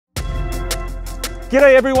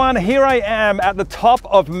G'day everyone, here I am at the top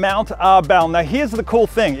of Mount Arbel. Now here's the cool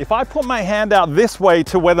thing, if I put my hand out this way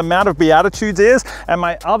to where the Mount of Beatitudes is, and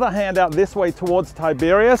my other hand out this way towards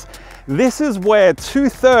Tiberias, this is where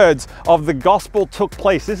 2/3 of the gospel took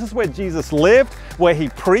place. This is where Jesus lived, where he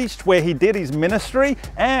preached, where he did his ministry,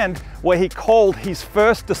 and where he called his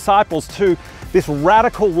first disciples to this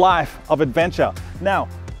radical life of adventure. Now,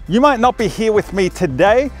 you might not be here with me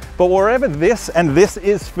today, but wherever this and this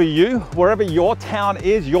is for you, wherever your town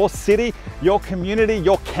is, your city, your community,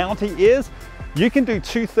 your county is, you can do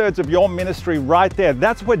 2/3 of your ministry right there.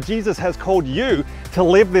 That's where Jesus has called you to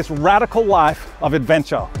live this radical life of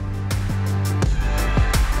adventure.